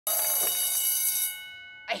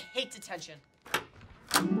I hate detention.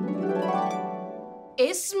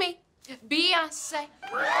 It's me, Beyonce.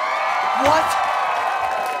 What?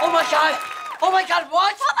 Oh my God! Oh my God!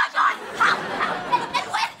 What? Oh my God! How? And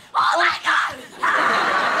when? Oh my God!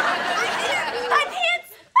 My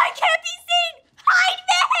pants! I can't be seen! Hide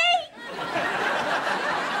me!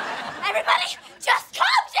 Everybody, just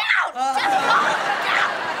calm down! Just calm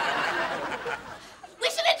down! We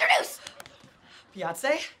should introduce.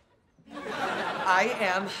 Beyonce? I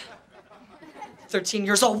am 13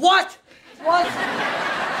 years old. What? What?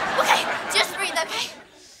 Okay, just breathe, okay?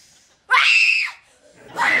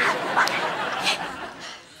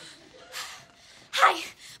 Hi,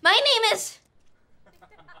 my name is...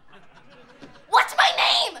 What's my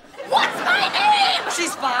name? What's my name?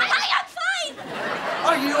 She's fine. I'm fine.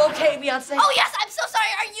 Are you okay, Beyonce? Oh, yes, I'm so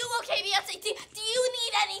sorry. Are you okay, Beyonce? Do you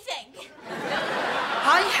need anything?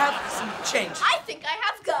 I have some change. I think I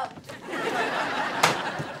have gum.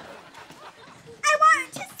 I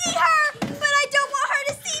want to see her, but I don't want her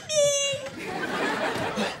to see me.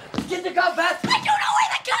 Get the gum, Beth. I don't know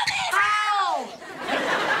where the gum is. Ow!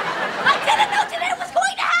 I didn't know today was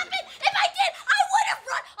going to happen. If I did, I would have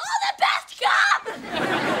brought all the best gum.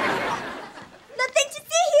 Nothing to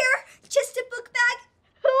see here. Just a book bag.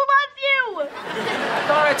 Who loves you? I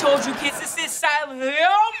thought I told you kids to sit silently.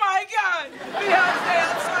 Oh my God! Beyonce,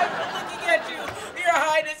 I'm sorry for looking at you, Your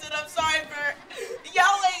Highness, and I'm sorry for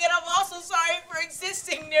yelling, and I'm also sorry for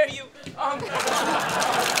existing near you. You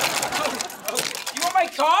want my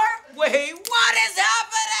car? Wait, what is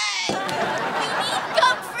happening? You need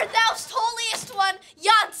gum for thou'st holiest one,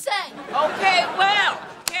 Beyonce. Okay, well,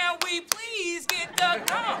 can we please get the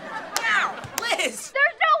gum? Now, Liz!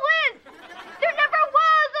 There's no Liz. There never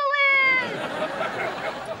was a Liz.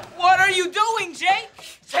 What are you doing, Jake?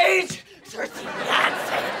 Change! Thirsty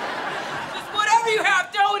Beyonce! Just whatever you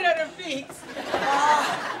have thrown at her feet.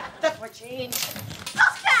 That's my change.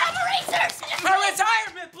 Those bad erasers. Her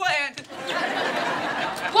retirement plan.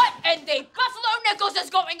 What in the Buffalo Nickels is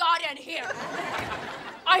going on in here?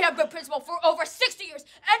 I have been principal for over 60 years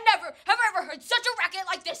and never have I ever heard such a racket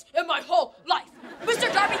like this in my whole life. Mr.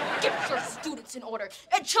 Darby, get your students in order.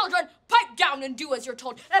 And children, pipe down and do as you're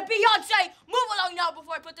told. And Beyonce, move along now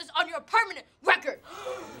before I put this on your permanent record.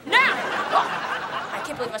 Now! I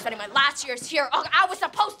can't believe I'm spending my last years here. I was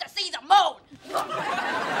supposed to see the moon.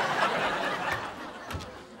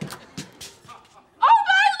 Oh,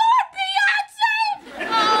 my Lord, Beyonce!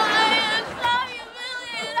 Oh, I am so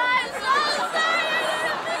humiliated. I'm so sorry.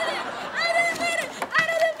 I didn't mean it. I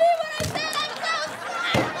didn't mean what I said. I'm so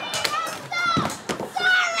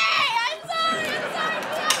sorry. I'm sorry,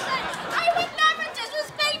 Beyonce. I would never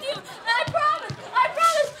disrespect you. I promise.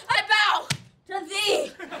 I bow to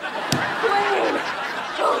thee. Queen.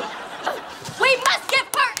 We must give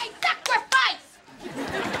her a sacrifice.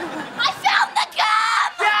 I found the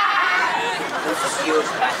gum. This is huge,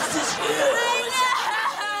 Beth. This is huge.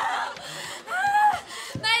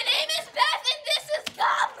 My name is Beth, and this is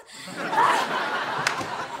gum.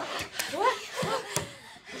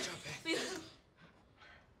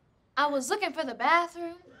 I was looking for the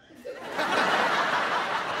bathroom.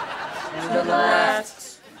 The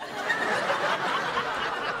last.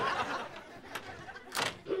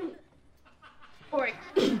 All right.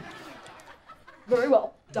 Very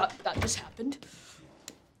well. That just happened.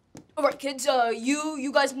 All right, kids.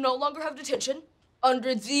 You guys no longer have detention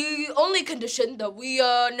under the only condition that we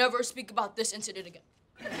never speak about this incident again.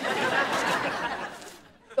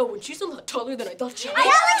 Oh, and she's a lot taller than I thought she was. I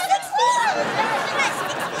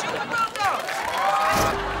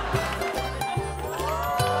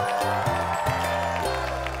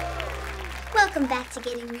Welcome back to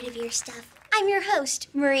Getting Rid of Your Stuff. I'm your host,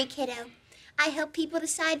 Marie Kiddo. I help people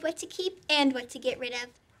decide what to keep and what to get rid of.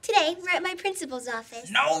 Today, we're at my principal's office.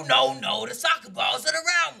 No, the soccer balls are the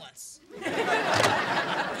round ones.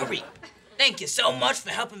 Marie, thank you so much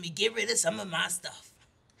for helping me get rid of some of my stuff.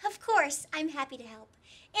 Of course, I'm happy to help.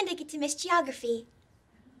 And I get to miss geography,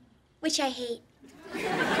 which I hate.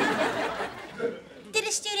 Did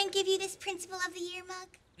a student give you this Principal of the Year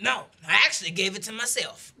mug? No, I actually gave it to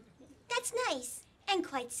myself. That's nice and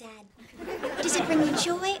quite sad. Does it bring you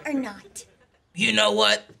joy or not? You know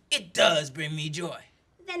what? It does bring me joy.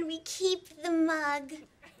 Then we keep the mug.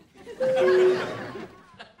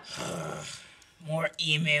 More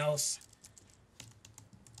emails.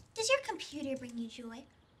 Does your computer bring you joy?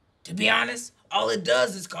 To be honest, all it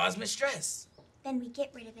does is cause me stress. Then we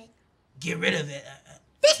get rid of it. Get rid of it.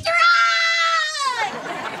 Mr.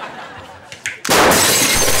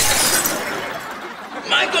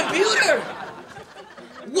 My computer!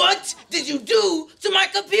 What did you do to my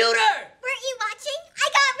computer? Weren't you watching? I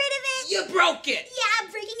got rid of it. You broke it. Yeah,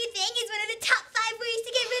 breaking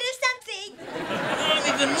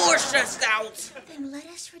even more stressed out. Then let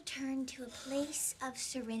us return to a place of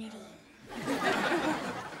serenity.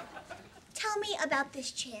 Tell me about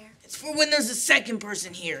this chair. It's for when there's a second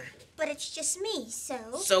person here. But it's just me, so...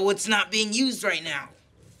 So it's not being used right now.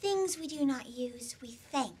 Things we do not use, we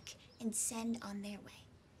thank and send on their way.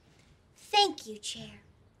 Thank you, chair.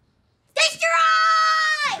 Destroy!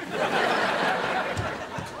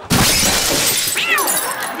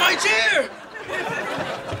 My chair!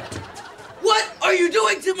 What are you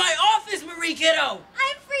doing to my office, Marie Kiddo?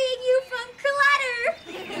 I'm freeing you from clutter.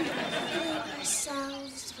 Filling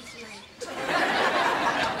ourselves with light.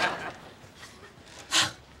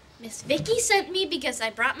 Miss Vicky sent me because I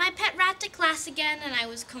brought my pet rat to class again and I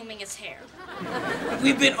was combing his hair.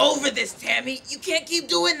 We've been over this, Tammy. You can't keep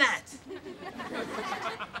doing that.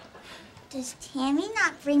 Does Tammy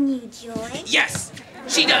not bring you joy? Yes,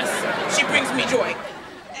 she does. She brings me joy.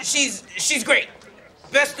 She's great.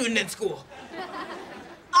 Best student in school.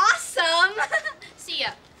 Awesome! See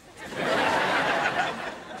ya.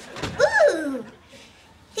 Ooh!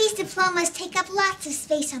 These diplomas take up lots of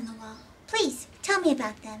space on the wall. Please, tell me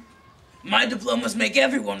about them. My diplomas make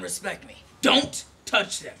everyone respect me. Don't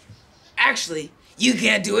touch them. Actually, you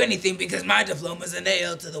can't do anything because my diplomas are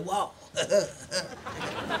nailed to the wall.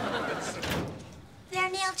 They're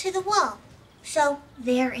nailed to the wall, so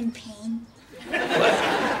they're in pain.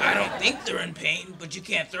 Well, I don't think they're in pain, but you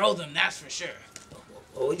can't throw them, that's for sure.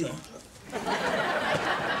 What are we doing?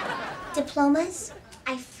 Diplomas,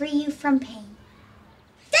 I free you from pain.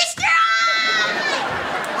 Destroy!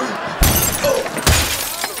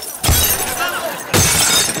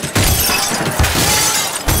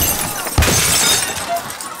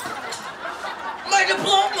 My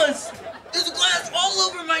diplomas! There's glass all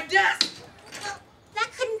over my desk! Well,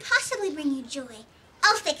 that couldn't possibly bring you joy.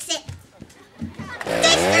 I'll fix it.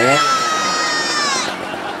 Destroy!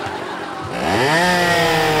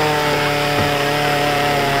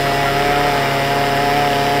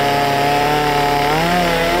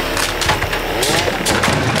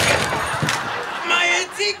 My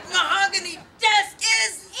antique mahogany desk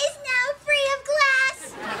is now free of glass.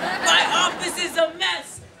 My office is a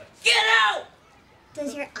mess! Get out!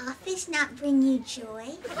 Does your office not bring you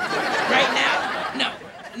joy? Right now? No.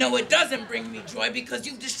 No, it doesn't bring me joy because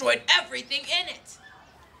you've destroyed everything in it.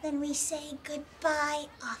 Then we say goodbye,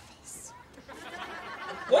 office.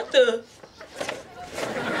 What the?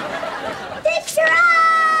 Destroy!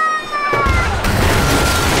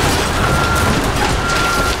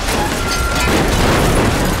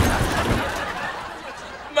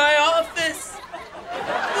 My office!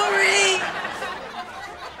 Marie!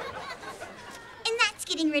 And that's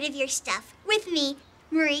getting rid of your stuff with me,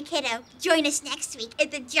 Marie Kiddo. Join us next week at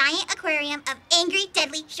the giant aquarium of angry,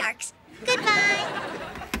 deadly sharks. Goodbye.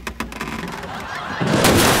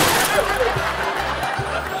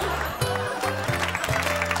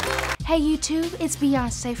 Hey YouTube, it's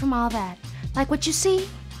Beyonce from All That. Like what you see?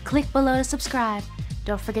 Click below to subscribe.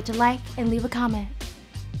 Don't forget to like and leave a comment.